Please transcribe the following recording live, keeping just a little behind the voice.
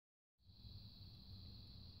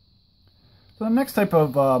So the next type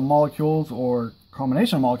of molecules, or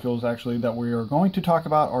combination of molecules actually, that we are going to talk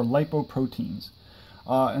about are lipoproteins.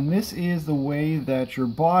 And this is the way that your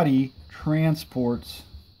body transports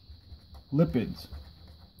lipids.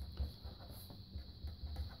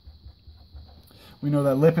 We know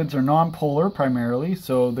that lipids are nonpolar primarily,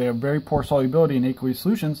 so they have very poor solubility in aqueous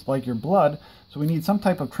solutions like your blood. So we need some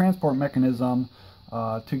type of transport mechanism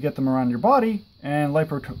to get them around your body, and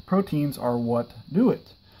lipoproteins are what do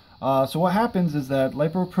it. So what happens is that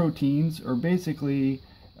lipoproteins are basically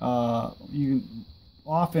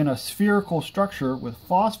often a spherical structure with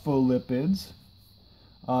phospholipids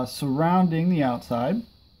surrounding the outside.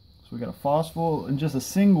 So we got a phospho and just a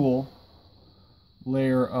single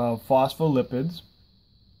layer of phospholipids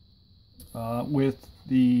with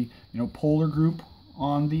the polar group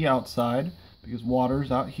on the outside, because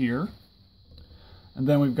water's out here. And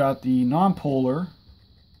then we've got the nonpolar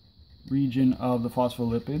region of the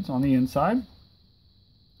phospholipids on the inside.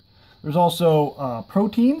 There's also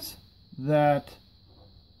proteins that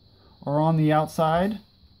are on the outside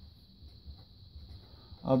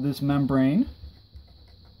of this membrane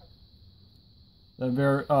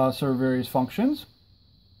that serve various functions.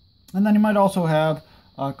 And then you might also have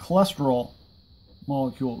cholesterol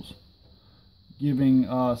molecules, giving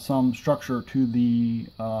some structure to the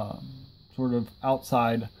sort of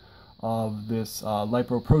outside of this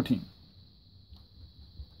lipoprotein.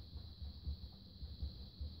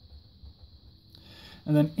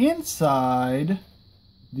 And then inside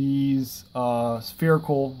these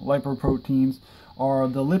spherical lipoproteins are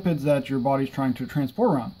the lipids that your body's trying to transport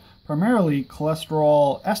around, primarily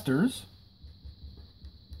cholesterol esters,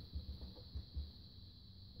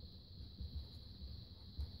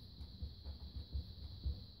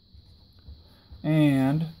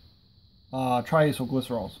 and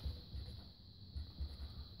triacylglycerols.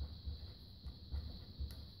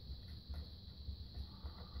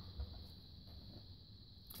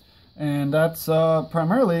 And that's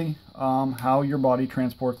primarily how your body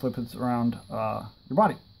transports lipids around your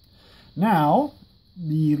body. Now,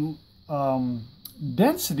 the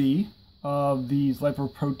density of these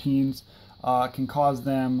lipoproteins can cause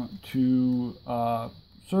them to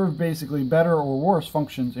serve basically better or worse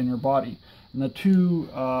functions in your body. And the two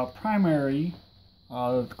primary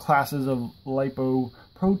classes of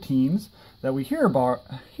lipoproteins that we hear about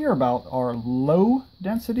are low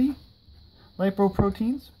density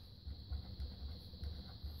lipoproteins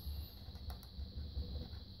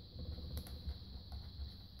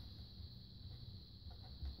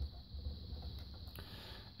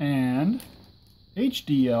and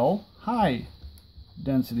HDL, high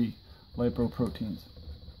density lipoproteins.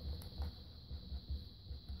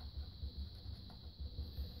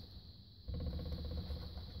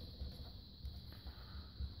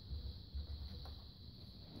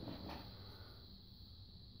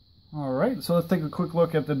 Alright, so let's take a quick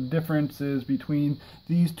look at the differences between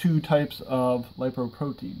these two types of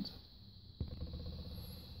lipoproteins.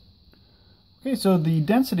 Okay, so the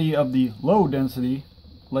density of the low density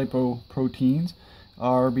lipoproteins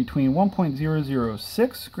are between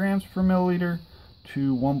 1.006 grams per milliliter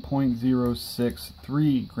to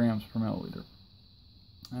 1.063 grams per milliliter.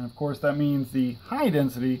 And of course that means the high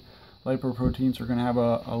density lipoproteins are going to have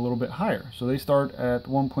a little bit higher. So they start at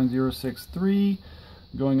 1.063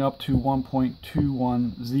 going up to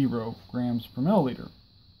 1.210 grams per milliliter.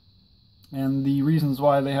 And the reasons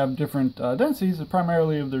why they have different densities are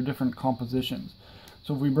primarily of their different compositions.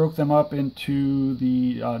 So if we broke them up into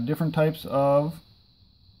the different types of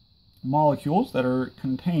molecules that are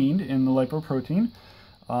contained in the lipoprotein,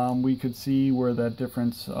 we could see where that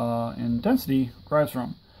difference in density derives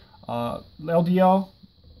from. LDL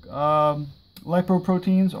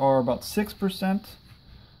lipoproteins are about 6%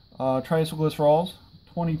 triacylglycerols,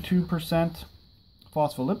 22%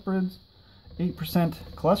 phospholipids, 8%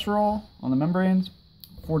 cholesterol on the membranes,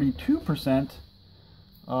 42%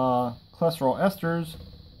 cholesterol esters,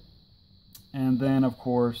 and then of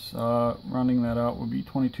course rounding that out would be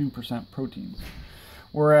 22% proteins.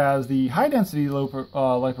 Whereas the high density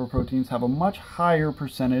lipoproteins have a much higher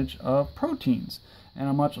percentage of proteins and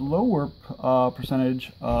a much lower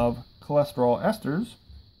percentage of cholesterol esters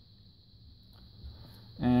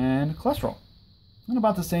and cholesterol, and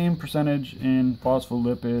about the same percentage in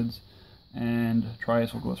phospholipids and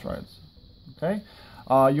triacylglycerides. Okay,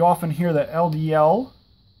 you often hear that LDL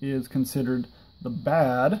is considered the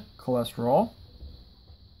bad cholesterol,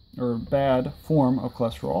 or bad form of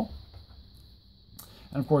cholesterol,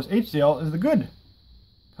 and of course HDL is the good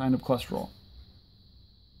kind of cholesterol.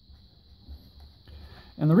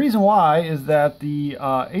 And the reason why is that the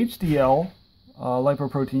HDL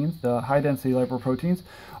lipoproteins, the high-density lipoproteins,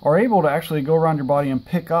 are able to actually go around your body and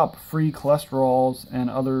pick up free cholesterols and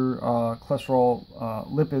other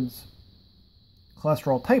lipids,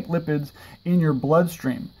 cholesterol-type lipids in your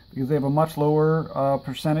bloodstream, because they have a much lower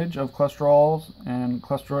percentage of cholesterols and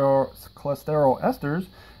cholesterol esters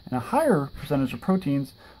and a higher percentage of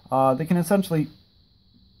proteins. They can essentially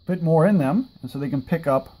fit more in them, and so they can pick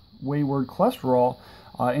up wayward cholesterol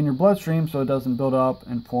in your bloodstream so it doesn't build up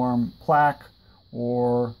and form plaque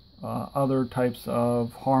or other types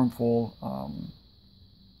of harmful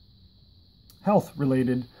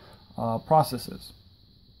health-related processes.